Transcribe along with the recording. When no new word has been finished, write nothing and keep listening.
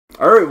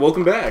Alright,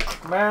 welcome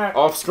back. Back.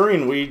 Off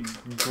screen, we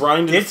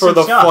grinded Did for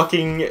the some stuff.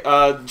 fucking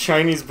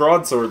Chinese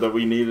broadsword that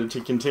we needed to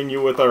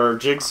continue with our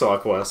jigsaw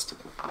quest.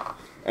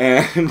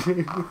 And...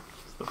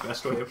 That's the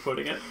best way of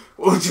putting it.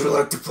 Would you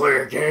like to play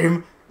a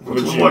game?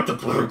 Would you like to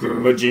play a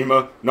game?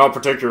 Majima? Not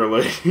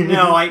particularly.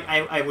 No,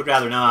 I would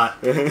rather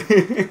not.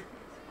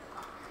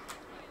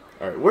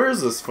 Alright, where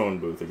is this phone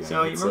booth again?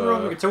 So, you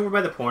remember, it's over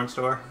by the porn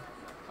store.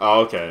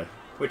 Oh, okay.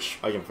 Which,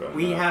 I can find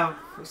we that. have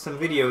some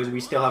videos we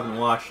still haven't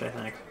watched, I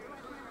think.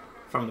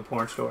 From the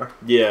porn store.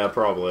 Yeah,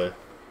 probably.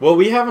 Well,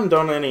 we haven't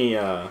done any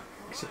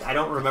Except I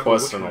don't remember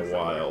quests which in a ones they were.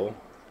 while,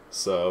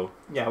 so...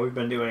 Yeah, we've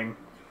been doing...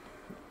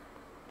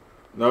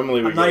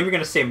 Normally we I'm not even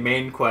going to say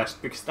main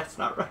quest, because that's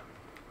not right.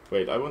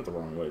 Wait, I went the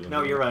wrong way.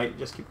 No, you're right.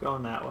 Just keep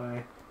going that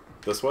way.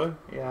 This way?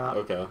 Yeah.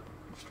 Okay.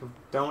 Just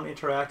don't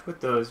interact with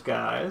those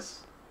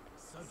guys.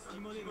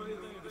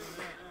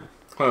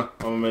 Huh,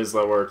 I'm amazed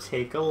that works.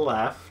 Take a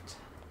left.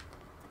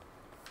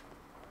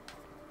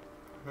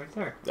 Right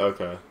there.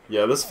 Okay.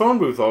 Yeah, this phone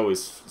booth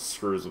always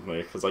screws with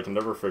me, because I can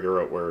never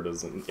figure out where it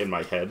is in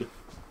my head.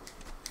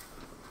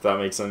 If that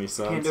makes any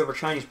sense. Hand over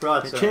Chinese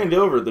broadsword. Hand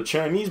over the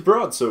Chinese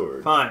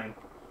broadsword. Fine.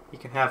 He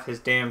can have his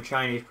damn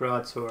Chinese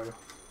broadsword.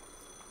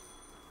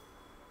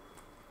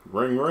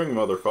 Ring ring,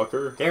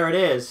 motherfucker. There it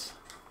is.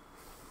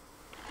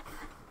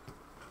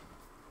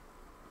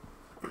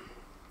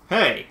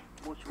 Hey.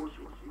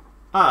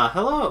 Ah,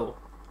 hello.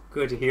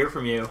 Good to hear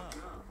from you.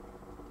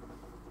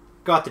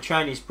 Got the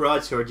Chinese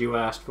broadsword you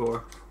asked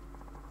for.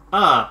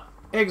 Ah,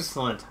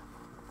 excellent.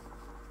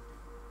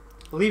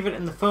 Leave it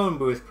in the phone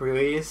booth,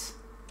 please.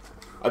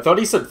 I thought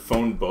he said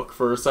phone book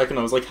for a second.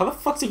 I was like, how the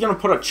fuck's he gonna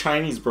put a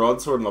Chinese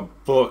broadsword in a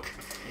book?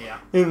 Yeah.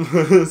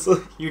 It's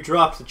like... You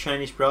dropped the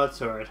Chinese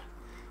broadsword.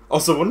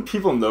 Also, wouldn't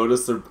people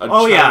notice a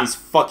Oh, yeah. Chinese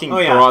fucking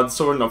yeah.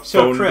 broadsword in a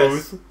So, phone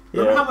Chris, booth?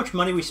 remember Yeah. how much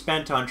money we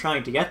spent on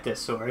trying to get this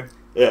sword?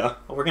 Yeah.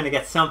 Well, we're gonna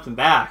get something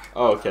back.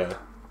 Oh, okay.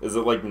 Is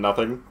it like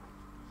nothing?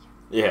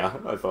 Yeah,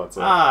 I thought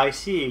so. Ah, I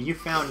see. You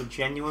found a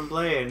genuine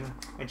blade.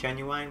 A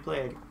genuine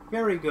blade.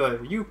 Very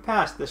good. You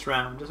passed this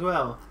round as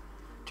well.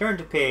 Turn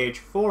to page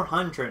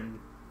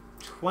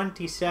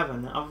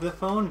 427 of the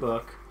phone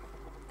book.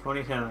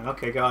 27.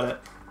 Okay, got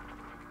it.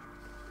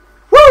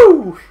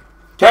 Woo!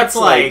 That's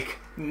like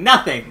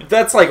nothing.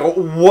 That's like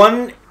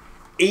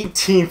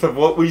 1/18th of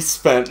what we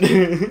spent.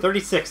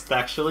 36th,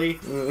 actually.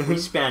 We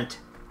spent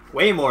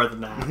way more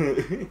than that.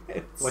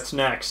 What's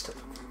next?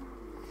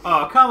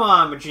 Oh, come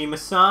on,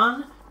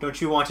 Majima-san.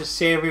 Don't you want to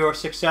save your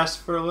success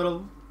for a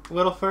little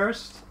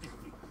first?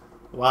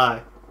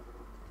 Why?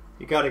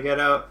 You gotta get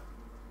out.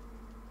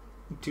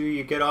 Do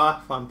you get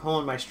off on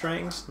pulling my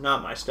strings?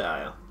 Not my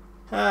style.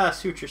 Ah,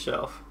 suit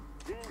yourself.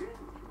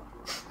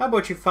 How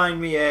about you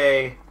find me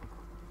a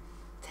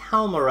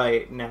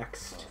Talmarite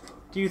next?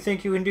 Do you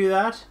think you can do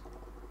that?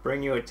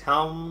 Bring you a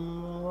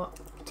Talmaline?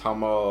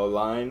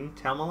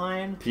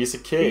 Piece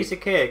of cake. Piece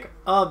of cake.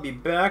 I'll be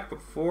back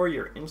before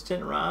your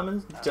instant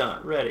ramen's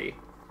done. Ready.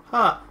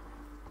 Huh.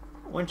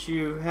 Once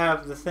you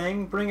have the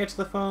thing, bring it to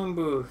the phone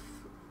booth.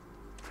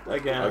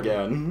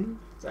 Again.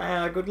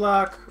 Good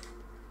luck.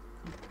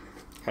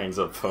 Hangs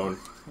up phone.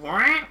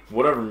 What?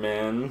 Whatever,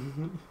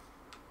 man.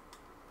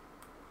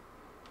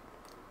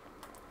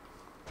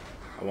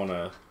 I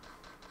wanna...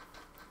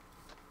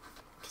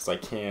 Because I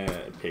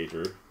can't...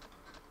 Pager.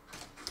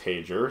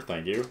 Pager,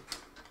 thank you.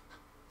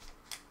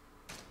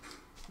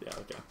 Yeah,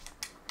 okay.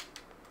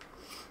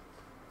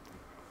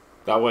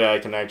 That way I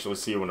can actually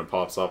see when it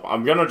pops up.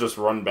 I'm gonna just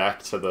run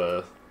back to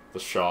the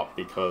shop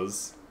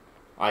because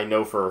I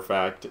know for a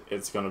fact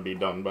it's gonna be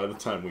done by the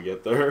time we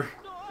get there.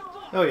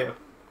 Oh, yeah.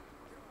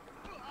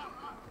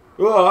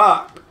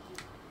 Ah!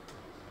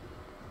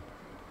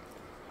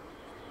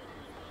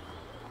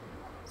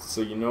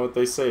 So you know what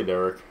they say,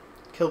 Derek?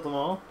 Kill them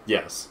all?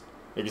 Yes.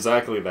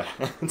 Exactly that.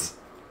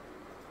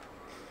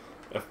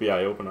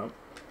 FBI, open up.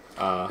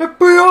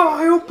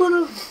 FBI, open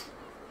up!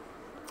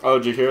 Oh,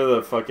 did you hear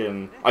the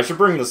fucking... I should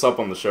bring this up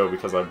on the show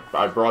because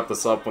I brought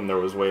this up when there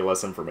was way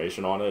less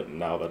information on it, and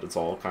now that it's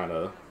all kind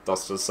of...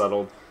 dust has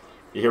settled.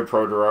 You hear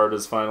Pro Gerard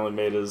has finally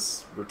made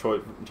his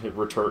retort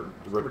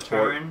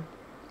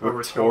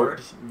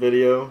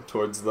video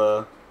towards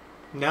the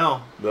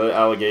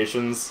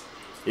allegations.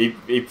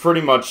 He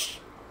pretty much...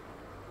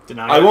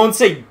 Denied I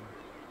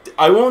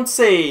won't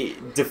say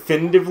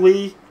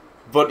definitively,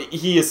 but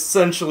he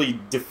essentially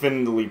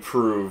definitively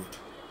proved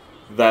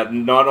that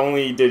not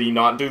only did he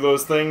not do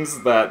those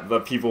things, that the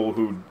people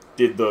who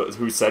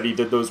said he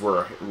did those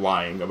were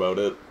lying about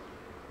it,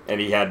 and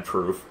he had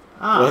proof,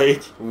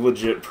 like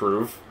legit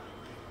proof.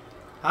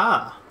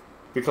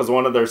 Because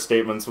one of their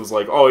statements was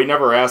like, "Oh, he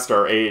never asked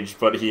our age,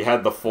 but he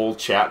had the full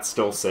chat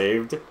still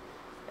saved,"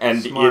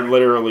 and it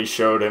literally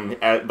showed him.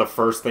 The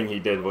first thing he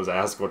did was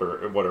ask what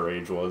her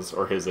age was,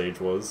 or his age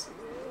was.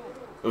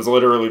 It was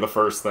literally the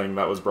first thing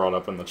that was brought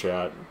up in the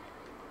chat.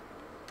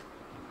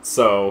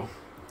 So.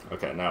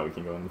 Okay, now we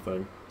can go in the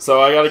thing.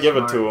 So I gotta give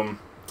it to him.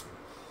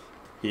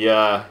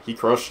 He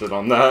crushed it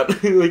on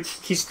that. Like,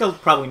 he's still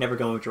probably never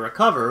going to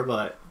recover,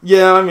 but...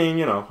 Yeah, I mean,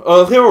 you know.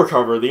 He'll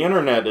recover. The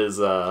internet is,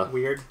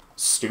 weird.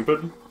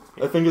 Stupid.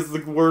 I think is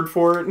the word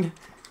for it,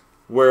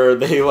 where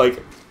they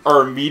like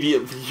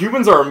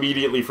humans are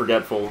immediately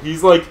forgetful.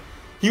 He's like,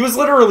 he was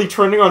literally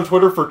trending on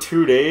Twitter for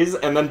 2 days,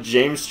 and then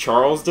James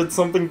Charles did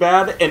something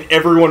bad, and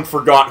everyone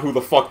forgot who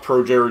the fuck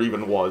Pro Jared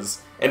even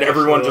was, and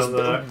everyone just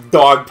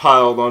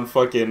dogpiled on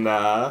fucking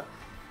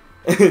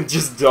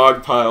just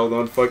dogpiled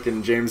on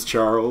fucking James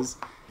Charles.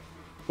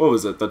 What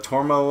was it? The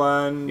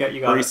Tourmaline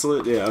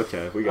bracelet? Yeah,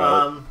 okay, we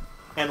got it.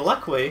 And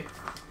luckily,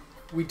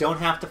 we don't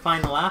have to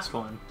find the last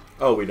one.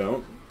 Oh, we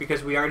don't?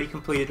 Because we already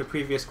completed a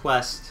previous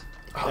quest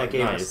that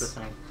gave us the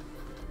thing.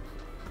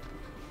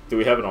 Do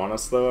we have it on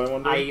us, though, I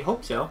wonder? I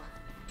hope so.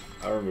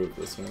 I'll remove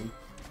this one.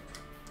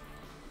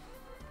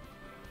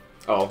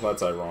 Oh,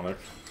 that's ironic.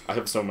 I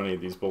have so many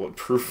of these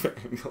bulletproof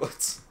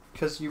amulets.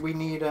 Because we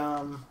need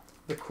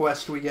the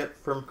quest we get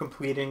from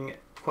completing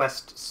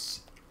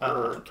quest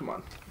come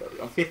on. There we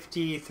go.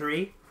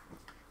 53.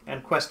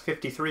 And quest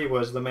 53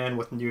 was the man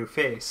with new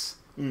face.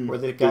 Where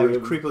the guy was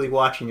creepily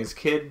watching his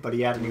kid, but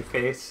he had a new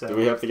face. So. Do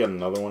we have to get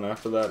another one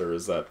after that, or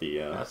is that the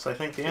that's, I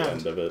think, the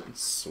end of it?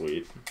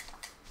 Sweet.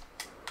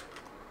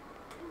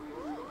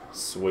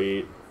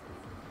 Sweet.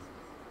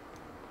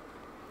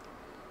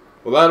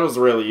 Well, that was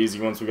really easy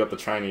once we got the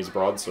Chinese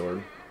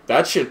broadsword.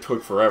 That shit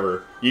took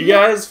forever. You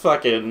guys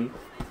fucking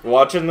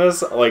watching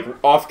this, like,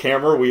 off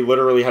camera, we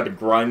literally had to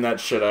grind that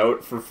shit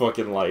out for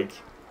fucking, like,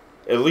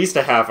 at least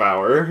a half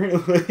hour.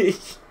 Like,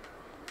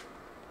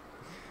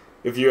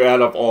 if you add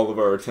up all of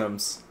our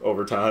attempts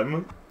over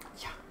time.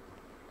 Yeah.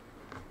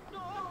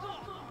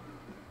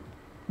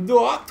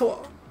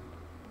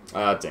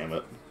 Ah, damn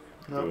it.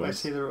 Nope, I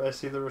see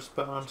the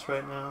response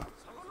right now.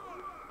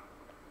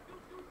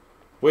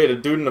 Wait, a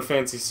dude in a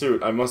fancy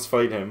suit. I must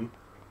fight him.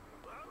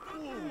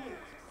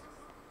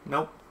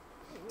 Nope.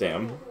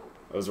 Damn.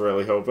 I was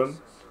really hoping.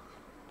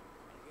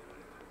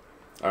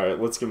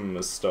 Alright, let's give him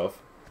this stuff.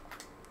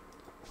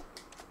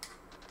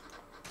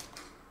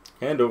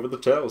 Hand over the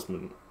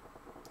talisman.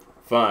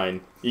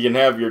 Fine. You can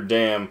have your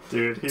damn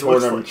dude, he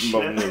looks like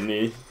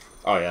shit.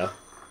 Oh, yeah.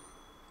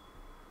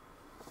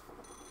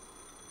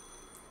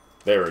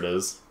 There it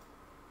is.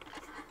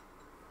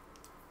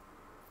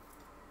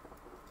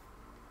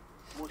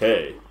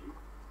 Hey.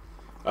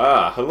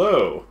 Ah,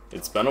 hello.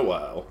 It's been a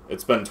while.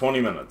 It's been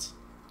 20 minutes.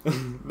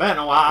 Been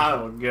a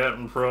while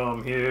getting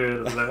from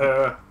here to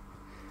there.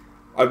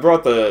 I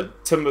brought the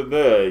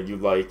timber you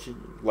like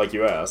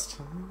you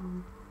asked.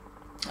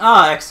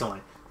 Ah,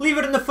 excellent. Leave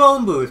it in the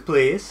phone booth,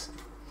 please.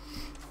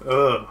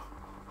 Ugh.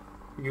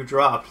 You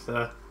dropped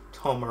the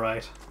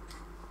Tomerite.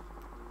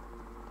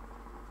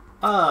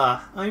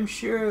 Ah, I'm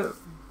sure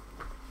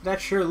that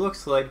sure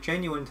looks like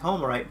genuine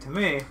Tomerite to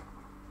me.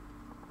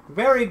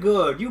 Very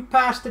good. You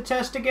passed the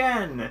test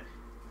again.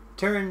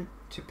 Turn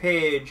to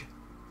page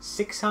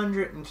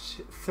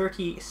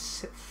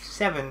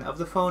 637 of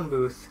the phone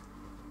booth.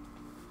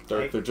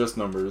 They're just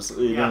numbers.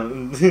 Yeah.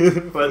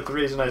 But the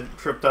reason I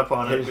tripped up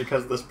on it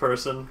because this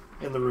person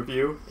in the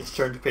review is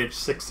turned to page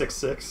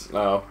 666.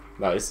 Oh,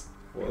 nice.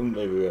 Well,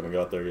 maybe we haven't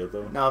got there yet,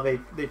 though. No, they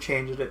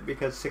changed it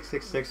because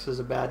 666 is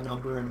a bad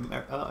number in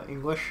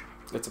English.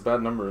 It's a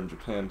bad number in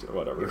Japan, too.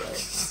 Whatever.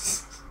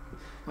 Right.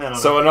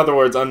 So, in other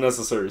words,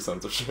 unnecessary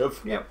censorship.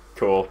 Yep.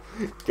 Cool.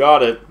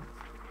 Got it.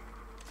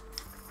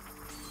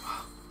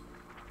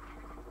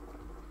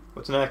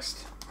 What's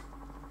next?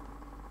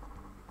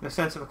 No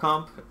sense of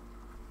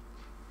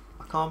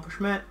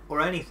accomplishment or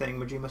anything,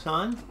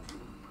 Majima-san?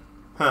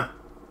 Huh.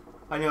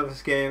 I know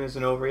this game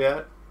isn't over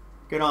yet.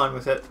 Get on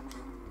with it.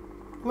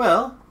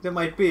 Well, that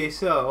might be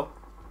so,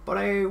 but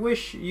I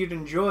wish you'd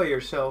enjoy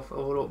yourself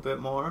a little bit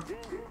more.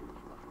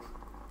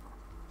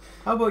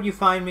 How about you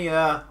find me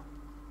a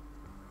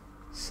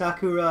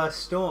Sakura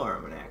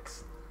Storm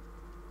next?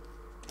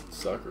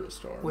 Sakura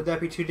Storm? Would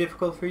that be too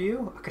difficult for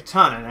you? A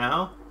katana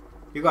now?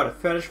 You got a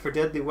fetish for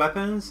deadly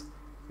weapons?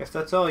 If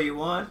that's all you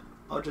want,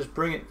 I'll just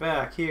bring it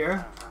back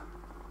here.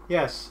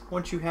 Yes,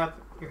 once you have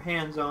your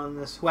hands on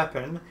this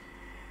weapon,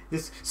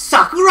 this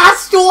Sakura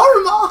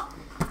Storm!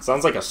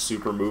 Sounds like a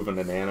super move in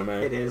an anime.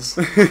 It is.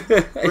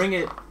 Bring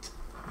it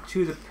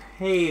to the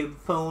pay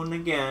phone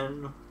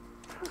again.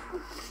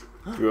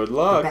 Good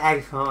luck. The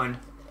bag phone.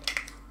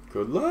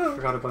 Good luck.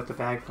 Forgot about the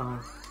bag phone.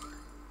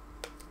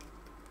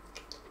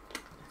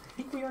 I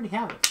think we already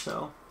have it,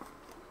 so.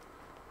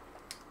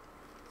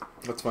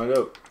 Let's find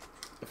out.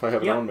 If I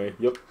have it on me.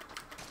 Yep.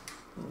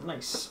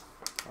 Nice.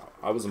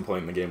 I wasn't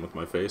playing the game with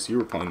my face. You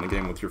were playing the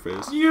game with your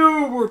face.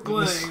 You were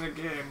playing the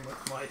game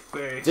with my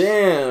face.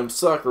 Damn,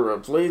 Sakura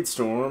Blade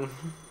Storm.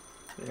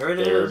 There it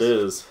is. There it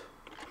is.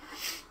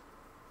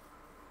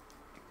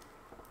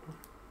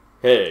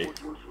 Hey.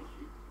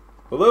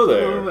 Hello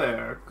there. Hello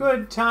there.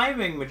 Good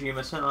timing,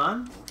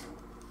 Majima-san.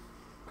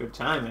 Good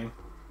timing.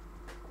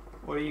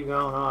 What are you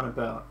going on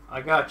about?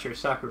 I got your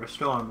Sakura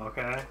Storm,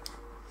 okay?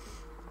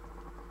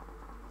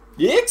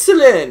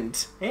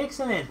 Excellent!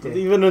 Excellent!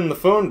 Even in the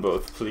phone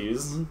booth,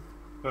 please.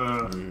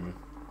 You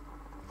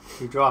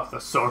dropped the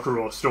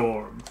Sakura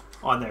Storm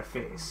on their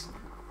face.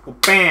 Well,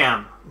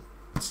 bam!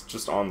 It's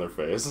just on their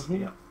face.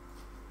 Yep.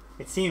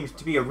 It seems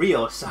to be a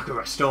real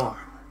Sakura Storm.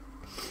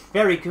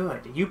 Very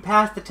good. You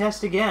passed the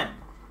test again.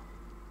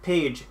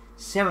 Page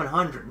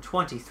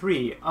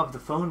 723 of the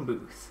phone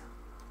booth.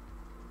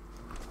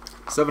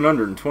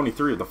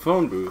 723 of the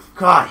phone booth.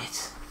 Got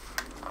it.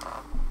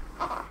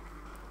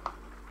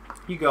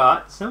 You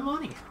got some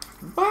money.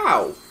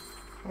 Wow.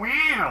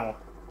 Wow.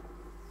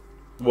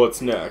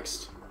 What's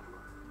next?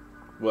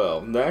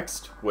 Well,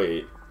 next?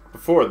 Wait.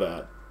 Before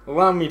that,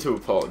 allow me to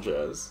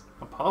apologize.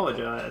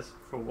 Apologize?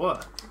 For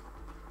what?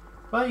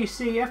 Well, you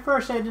see, at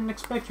first I didn't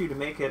expect you to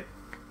make it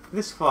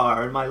this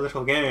far in my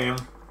little game.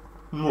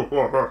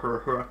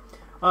 I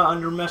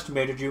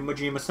underestimated you,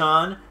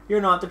 Majima-san.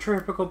 You're not the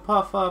typical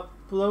puff-up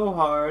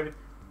blowhard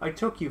I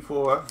took you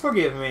for.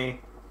 Forgive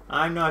me.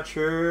 I'm not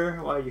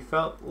sure why you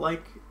felt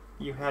like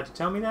you had to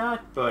tell me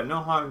that, but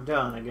no harm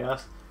done, I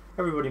guess.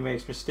 Everybody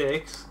makes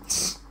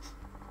mistakes.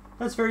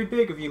 That's very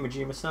big of you,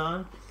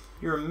 Majima-san.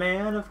 You're a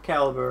man of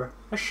caliber,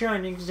 a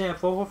shining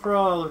example for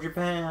all of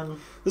Japan.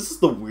 This is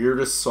the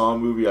weirdest Saw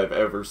movie I've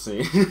ever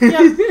seen.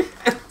 Yep.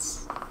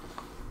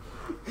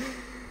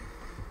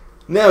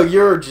 Now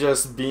you're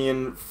just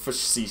being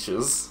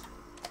facetious.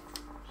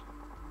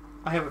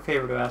 I have a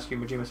favor to ask you,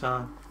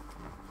 Majima-san.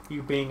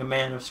 You being a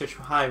man of such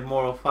high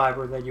moral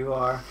fiber that you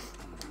are.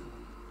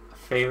 A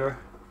favor?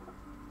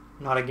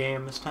 Not a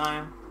game this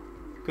time?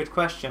 Good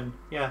question,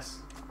 yes.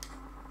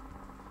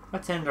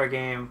 Let's end our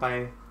game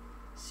by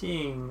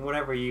seeing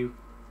whatever you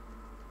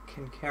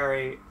can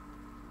carry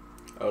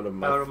Out of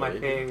my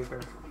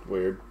favor.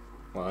 Weird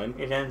line.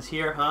 It ends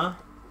here, huh?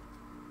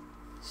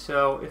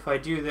 So, if I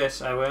do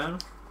this, I win?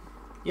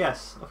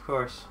 Yes, of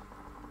course.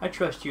 I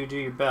trust you do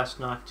your best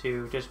not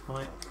to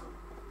disappoint.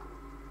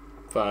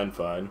 Fine,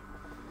 fine.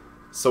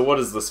 So what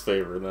is this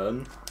favor,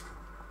 then?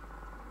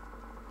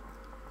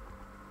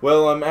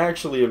 Well, I'm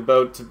actually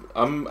about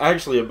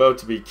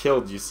to be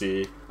killed, you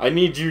see. I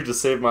need you to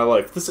save my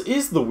life. This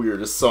is the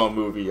weirdest Saw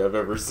movie I've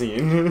ever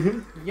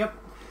seen. Yep.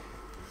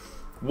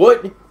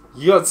 What?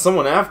 You got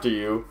someone after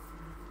you?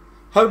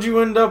 How'd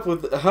you end up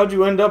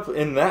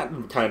in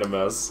that kind of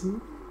mess?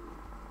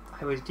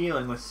 I was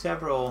dealing with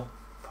several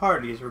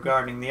parties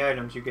regarding the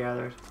items you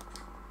gathered.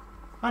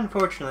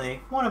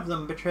 Unfortunately, one of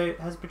them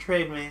has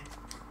betrayed me.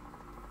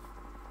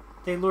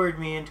 They lured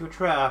me into a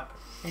trap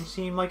and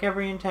seemed like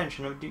every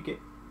intention of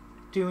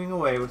doing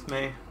away with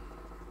me.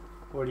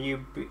 What are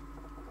you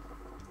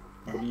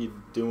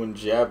doing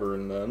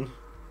jabbering then?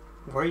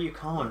 Where are you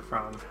calling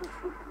from?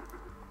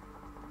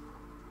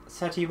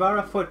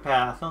 Satibara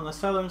footpath on the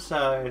southern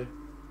side.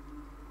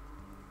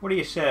 What do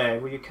you say?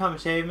 Will you come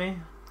save me?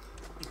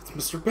 It's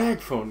Mr.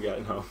 Bagphone guy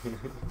now.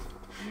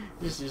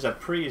 This is a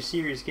pretty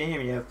serious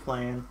game you have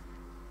playing.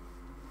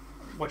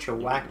 What's your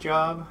whack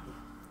job?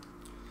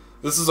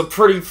 This is a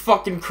pretty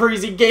fucking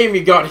crazy game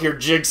you got here,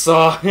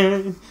 Jigsaw.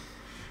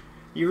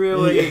 You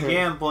really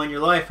gambling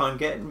your life on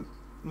getting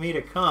me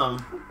to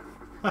come.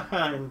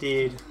 Haha,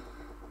 indeed.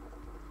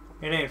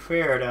 It ain't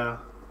fair, though.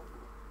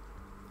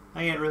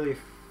 I ain't really a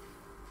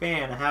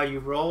fan of how you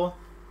roll,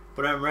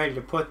 but I'm ready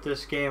to put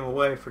this game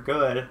away for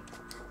good.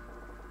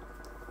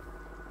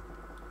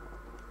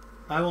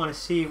 I want to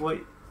see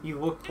what you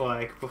look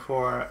like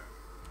before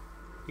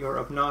your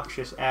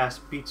obnoxious ass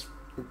bites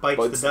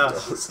the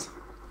dust.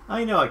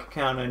 I know I can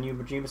count on you,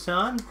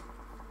 Majima-san.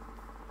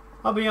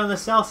 I'll be on the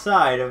south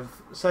side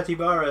of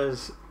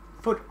Satibara's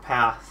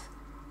footpath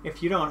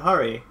if you don't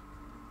hurry.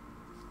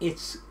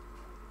 It's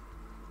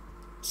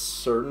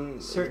certain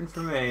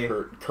for me.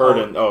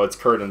 Curtain. Oh, it's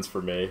curtains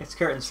for me. It's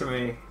curtains for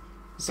me.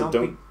 So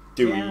don't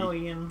do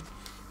it.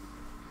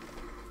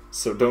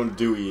 So don't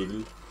do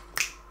it.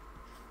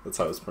 That's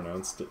how it's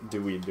pronounced.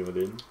 Dewey.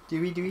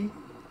 Dewey.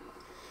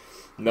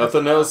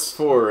 Nothing else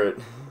for it.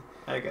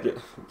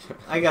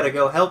 I gotta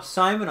go help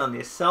Simon on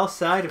the south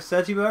side of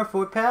Satibara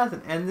footpath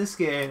and end this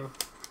game.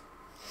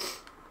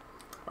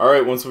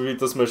 Alright, once we beat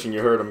this mission,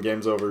 you heard him.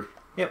 Game's over.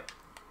 Yep.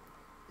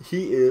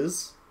 He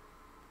is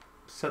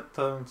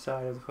southern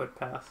side of the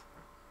footpath.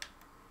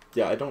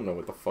 Yeah, I don't know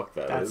what the fuck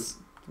that is.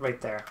 Right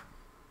there.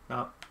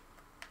 No.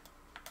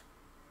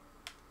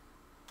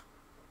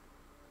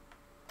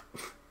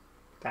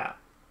 That.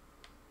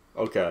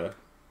 Okay.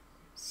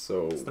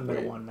 So it's the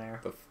middle one there.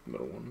 The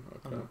middle one.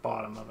 Okay. On the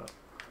bottom of it.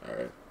 All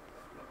right.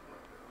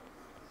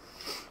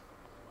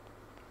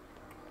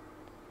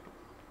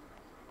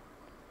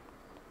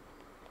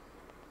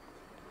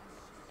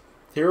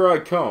 Here I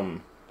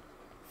come,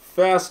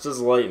 fast as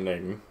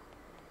lightning.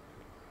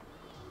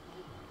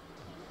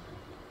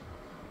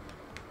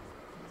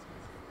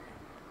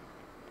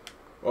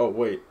 Oh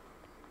wait,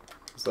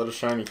 is that a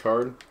shiny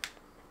card?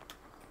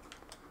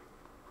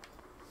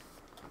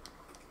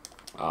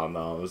 Oh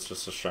no, it was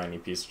just a shiny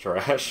piece of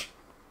trash.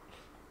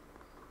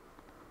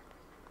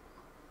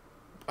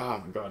 Oh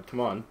my god,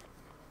 come on.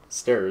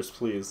 Stairs,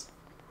 please.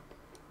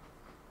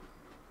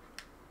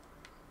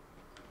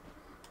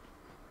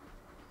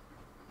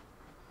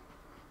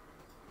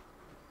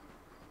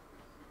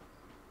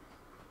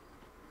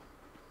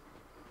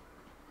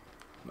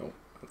 Nope,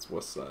 that's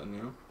west side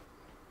now.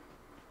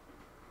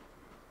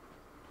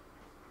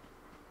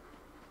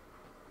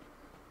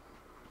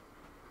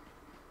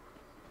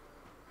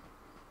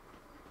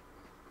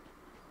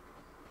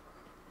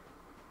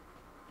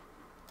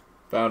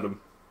 Found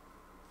him.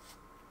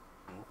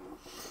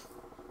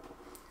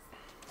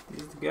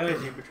 These are the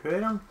guys you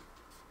betrayed him?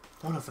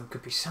 One of them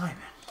could be Simon.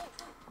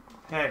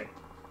 Hey,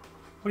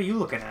 what are you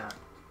looking at?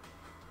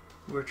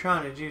 We're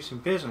trying to do some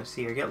business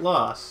here. Get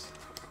lost.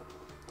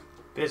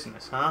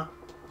 Business, huh?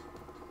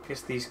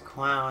 Guess these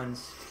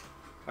clowns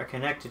are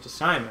connected to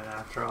Simon,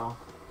 after all.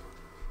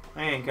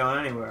 I ain't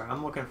going anywhere.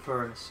 I'm looking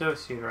for an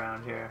associate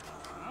around here.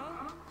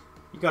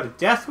 You got a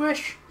death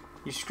wish?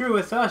 You screw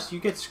with us, you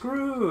get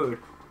screwed.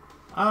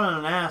 I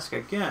don't ask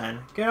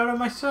again. Get out of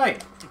my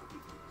sight.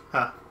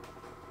 Huh.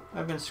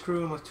 I've been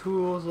screwing with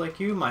tools like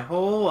you my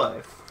whole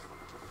life.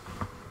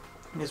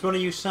 Is one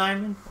of you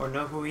Simon, or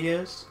know who he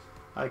is?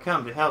 I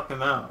come to help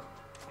him out.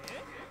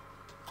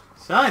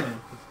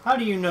 Simon? How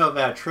do you know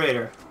that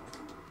traitor?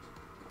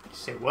 You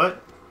say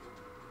what?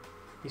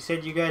 He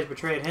said you guys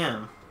betrayed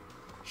him.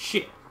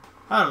 Shit.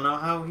 I don't know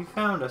how he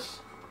found us.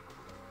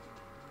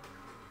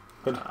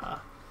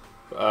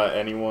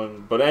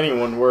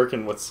 Anyone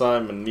working with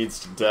Simon needs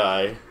to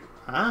die.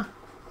 Huh?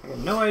 I got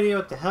no idea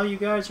what the hell you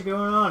guys are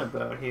going on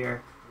about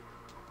here.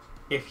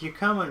 If you're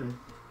coming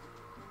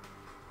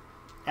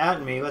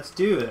at me, let's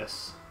do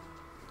this.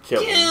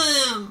 Kill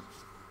him.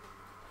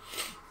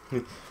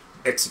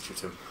 Execute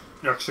him.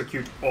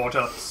 Execute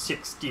Order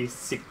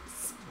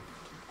 66.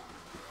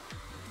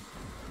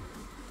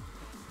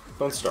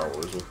 Don't Star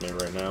Wars with me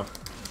right now.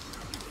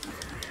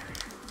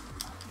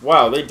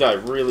 Wow, they die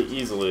really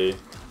easily.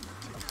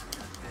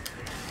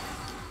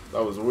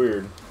 That was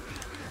weird.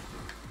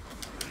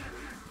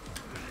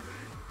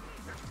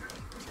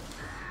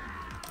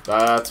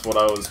 That's what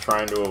I was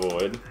trying to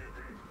avoid.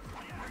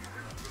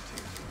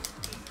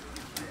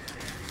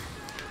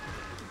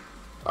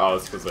 Oh,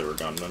 it's because they were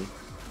gunmen.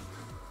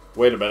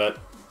 Wait a minute.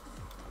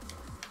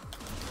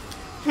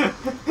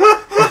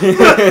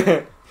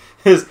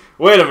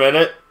 Wait a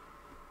minute.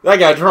 That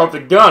guy dropped a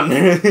gun.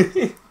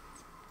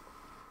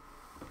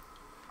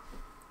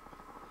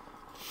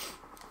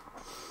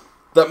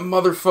 That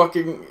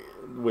motherfucking...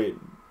 Wait.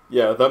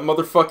 Yeah, that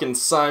motherfucking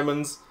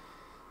Simon's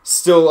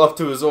still up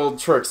to his old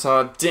tricks,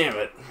 huh? Damn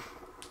it.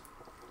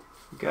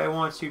 The guy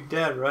wants you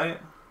dead,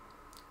 right?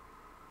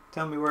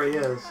 Tell me where he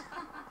is.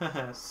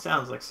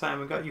 Sounds like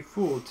Simon got you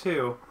fooled,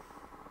 too.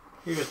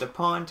 You're just a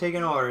pawn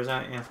taking orders,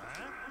 aren't you?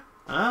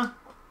 Huh?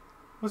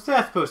 What's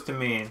that supposed to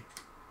mean?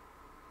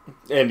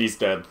 And he's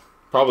dead.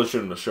 Probably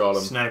shouldn't have shot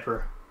him.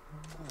 Sniper.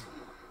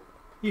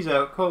 He's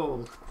out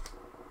cold.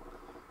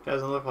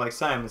 Doesn't look like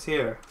Simon's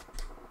here.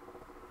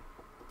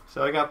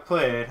 So I got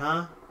played,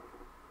 huh?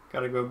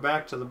 Gotta go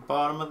back to the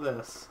bottom of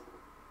this.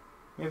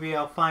 Maybe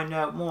I'll find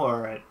out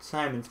more at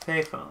Simon's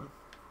payphone.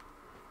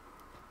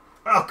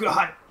 Oh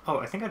god! Oh,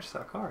 I think I just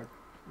saw a card.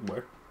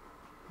 Where?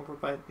 Over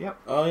by...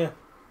 Yep. Oh, yeah.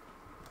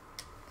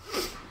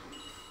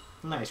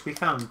 Nice. We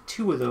found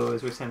 2 of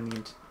those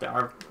within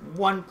our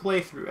one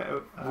playthrough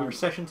out our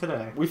session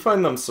today. We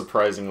find them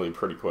surprisingly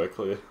pretty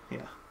quickly.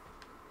 Yeah.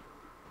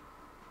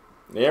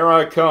 Here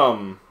I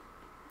come.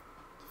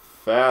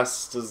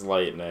 Fast as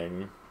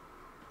lightning.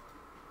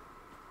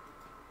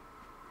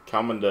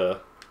 Coming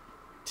to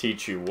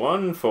teach you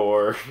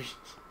 1-4.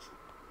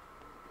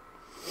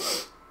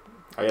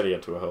 I gotta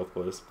get to a health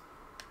place.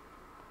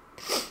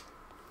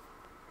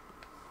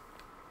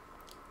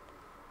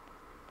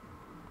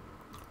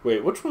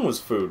 Wait, which one was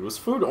food? Was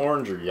food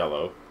orange or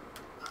yellow?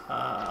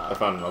 I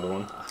found another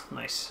one.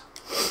 Nice.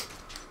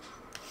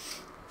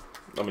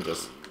 Let me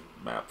just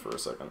map for a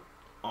second.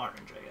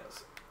 Orange, I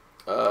guess.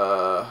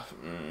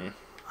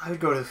 I would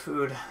go to the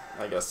food.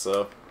 I guess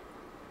so.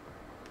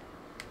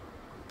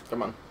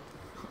 Come on.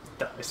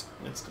 Dies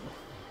instantly.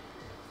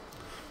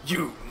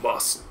 You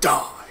must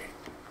die.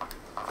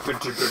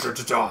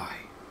 Die.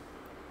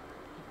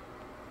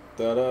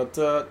 Da da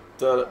da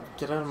da.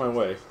 Get out of my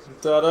way.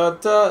 Da da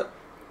da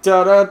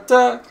da da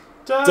da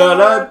da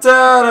da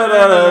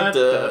da da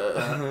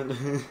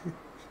da.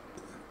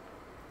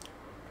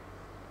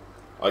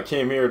 I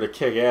came here to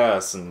kick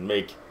ass and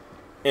make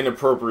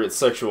inappropriate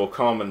sexual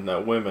comment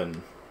at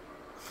women,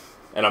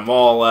 and I'm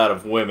all out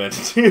of women.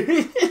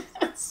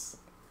 Yes.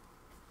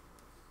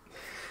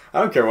 I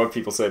don't care what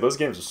people say. Those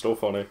games are still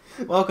funny.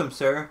 Welcome,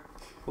 sir.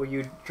 Will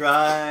you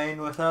dine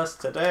with us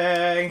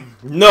today?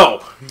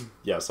 No!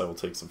 Yes, I will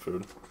take some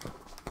food.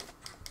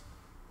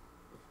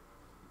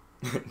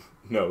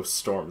 No,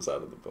 Storm's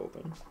out of the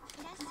building.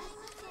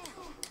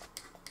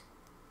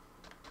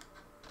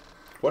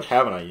 What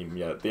haven't I eaten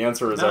yet? The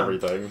answer is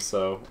everything,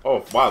 so...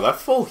 Oh, wow, that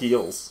full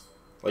heals.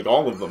 Like,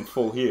 all of them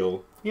full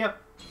heal.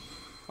 Yep.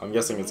 I'm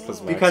guessing it's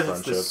because of Max Because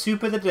friendship. it's the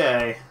soup of the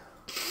day.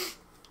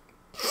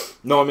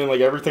 No, I mean, like,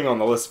 everything on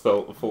the list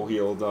felt full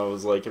healed, and I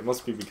was like, it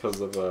must be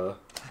because of,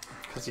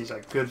 Because he's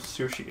like good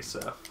sushi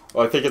stuff.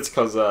 Well, I think it's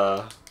because,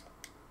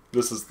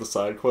 this is the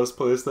side quest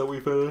place that we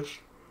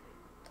finished.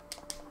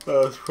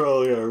 That's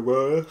probably our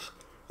bonus.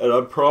 And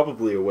I'm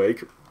probably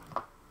awake.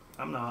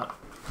 I'm not.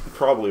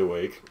 Probably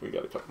awake. We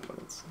got a couple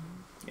minutes.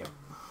 Yep.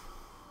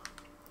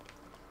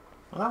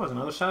 Well, that was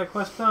another side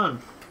quest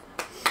done.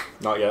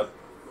 Not yet.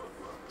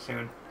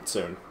 Soon.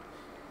 Soon.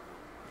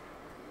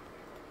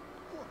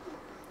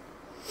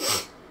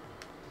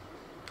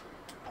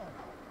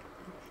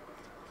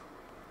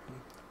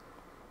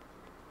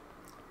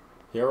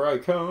 Here I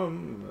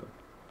come,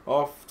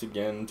 off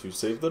again to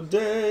save the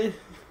day.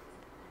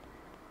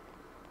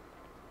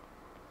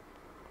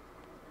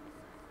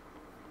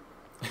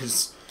 He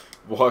just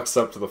walks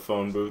up to the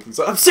phone booth and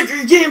says, "I'm sick of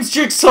your games,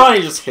 Jigsaw!"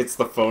 He just hits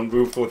the phone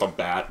booth with a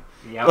bat.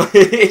 Yep.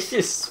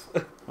 Just...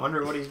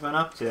 Wonder what he's been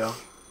up to.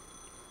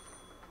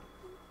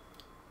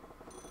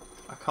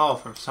 A call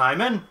from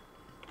Simon?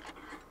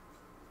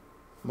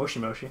 Moshi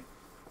Moshi.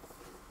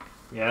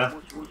 Yeah.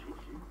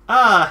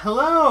 Ah,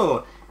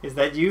 hello! Is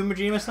that you,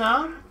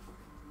 Majima-san?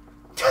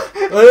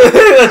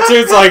 That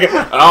dude's like,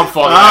 I'm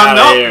fucking out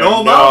of here.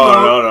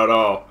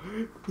 No.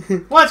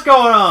 What's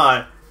going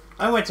on?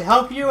 I went to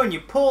help you and you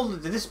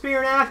pulled the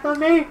disappearing act on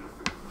me?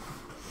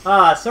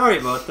 Ah, sorry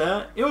about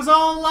that. It was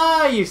all a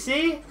lie, you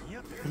see?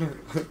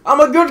 I'm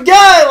a good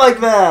guy like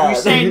that! You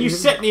saying you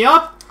set me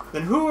up?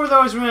 Then who are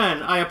those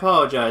men? I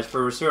apologize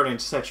for resorting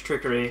to such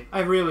trickery. I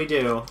really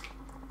do.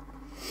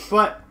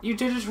 But you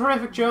did a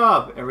terrific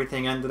job.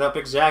 Everything ended up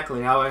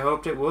exactly how I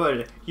hoped it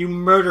would. You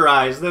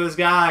murderized those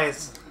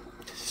guys.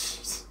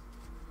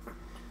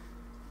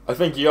 I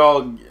think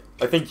y'all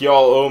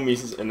owe me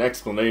an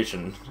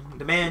explanation.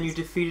 The man you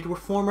defeated were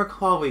former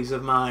colleagues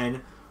of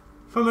mine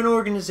from an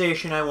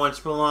organization I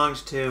once belonged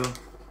to.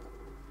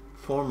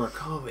 Former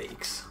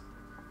colleagues?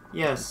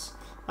 Yes,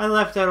 I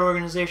left that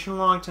organization a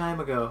long time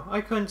ago.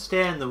 I couldn't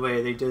stand the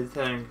way they did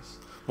things.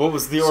 What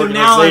was the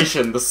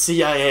organization? The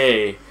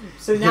CIA.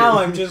 So now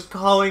I'm just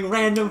calling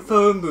random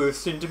phone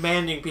booths and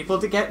demanding people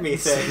to get me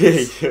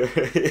things.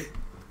 The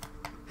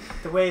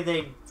way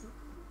they...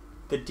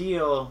 The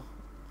deal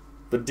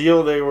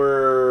they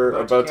were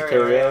about to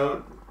carry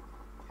out.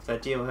 If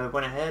that deal had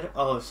went ahead,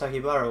 all of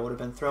Sakibara would have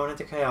been thrown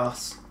into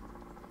chaos.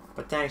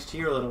 But thanks to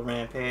your little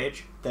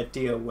rampage, that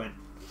deal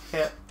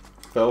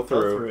fell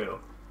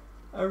through.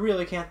 I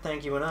really can't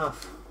thank you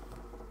enough.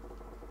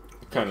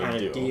 What kind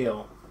of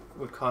deal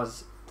would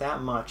cause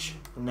that much?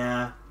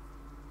 Nah.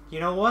 You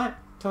know what?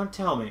 Don't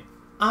tell me.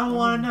 I don't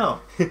want to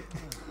know.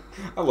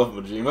 I love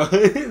Majima.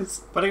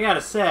 But I gotta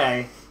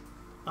say,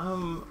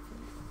 I'm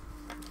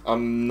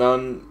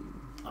none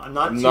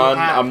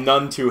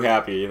too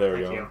happy. There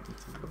we go.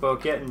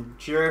 About getting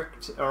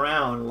jerked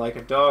around like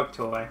a dog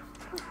toy.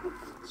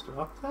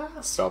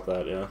 Stop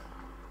that, yeah.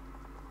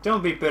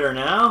 Don't be bitter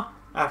now.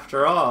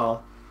 After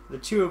all, the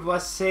two of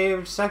us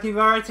saved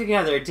Sakibara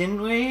together,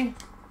 didn't we?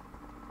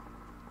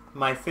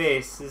 My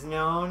face is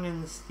known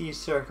in these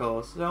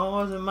circles, so it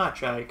wasn't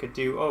much I could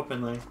do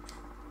openly.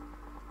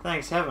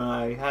 Thanks heaven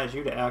I had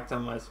you to act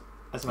on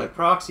as my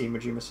proxy,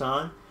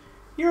 Majima-san.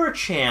 You're a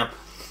champ.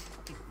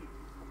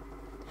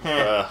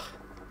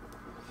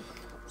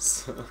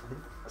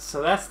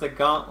 So that's the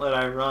gauntlet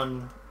I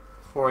run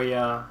for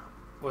ya.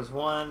 Was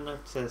one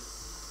to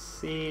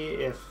see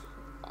if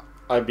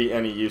I'd be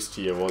any use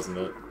to you, wasn't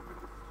it?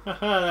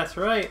 Haha, that's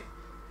right.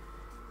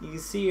 You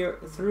see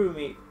through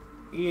me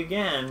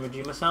again,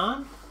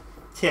 Majima-san.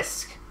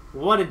 Tisk,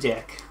 what a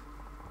dick.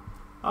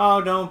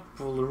 Oh, don't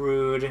be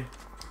rude.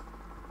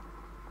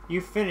 You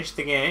finished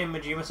the game,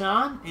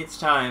 Majima-san. It's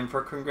time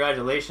for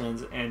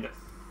congratulations and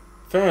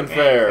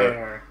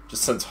fanfare.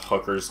 Just sends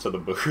hookers to the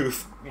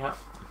booth. Yep.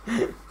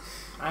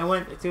 I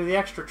went through the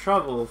extra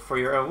trouble for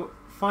your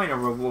final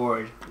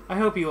reward. I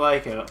hope you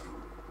like it. What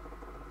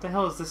the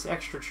hell is this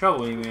extra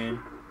trouble you mean?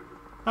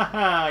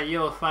 Haha,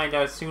 you'll find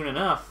out soon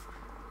enough.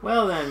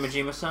 Well then,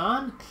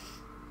 Majima-san.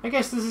 I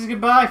guess this is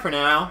goodbye for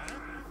now.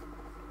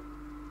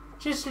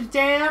 Just a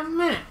damn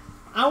minute.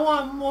 I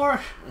want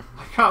more.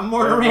 I got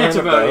more to rant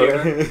about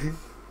here.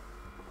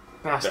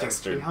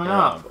 Bastard. He hung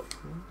up.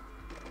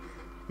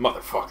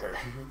 Motherfucker.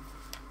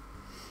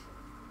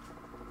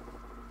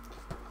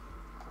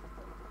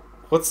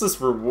 What's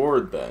this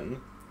reward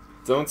then?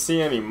 Don't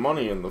see any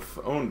money in the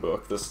phone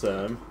book this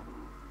time.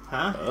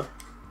 Huh?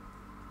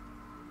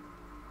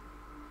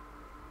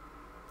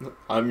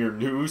 I'm your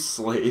new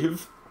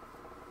slave.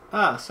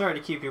 Ah, sorry to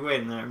keep you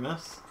waiting there,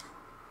 miss.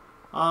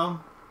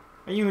 Are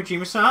you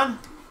Majima-san?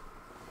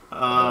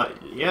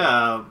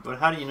 Yeah, but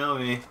how do you know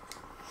me?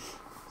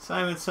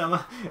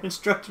 Simon-sama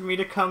instructed me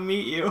to come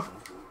meet you.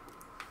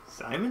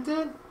 Simon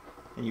did?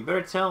 And you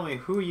better tell me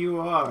who you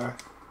are.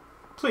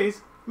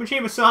 Please,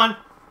 Majima-san,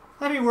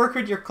 let me work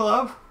at your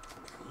club.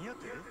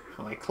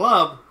 My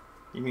club?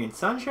 You mean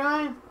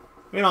Sunshine?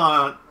 Wait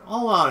on,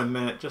 hold on a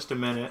minute, just a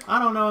minute. I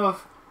don't know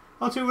if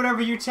I'll do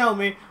whatever you tell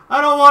me.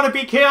 I don't want to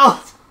be killed.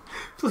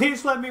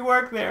 Please let me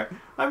work there.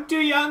 I'm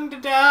too young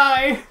to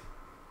die.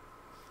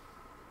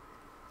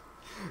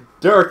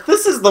 Dirk,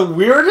 this is the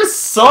weirdest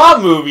Saw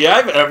movie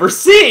I've ever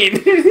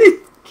seen.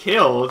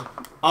 Killed?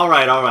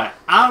 Alright, alright.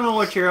 I don't know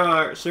what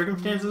your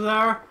circumstances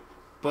are,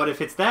 but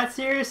if it's that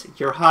serious,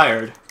 you're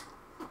hired.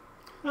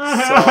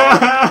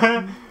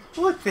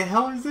 What the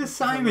hell is this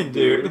Simon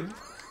dude?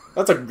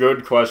 That's a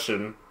good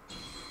question.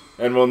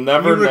 And we'll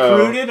never know.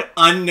 Recruited?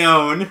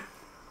 Unknown.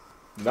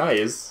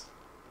 Nice.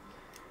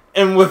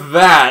 And with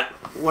that,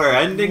 we're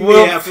ending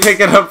we'll pick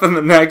it up in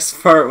the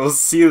next part. We'll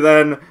see you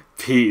then.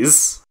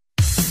 Peace.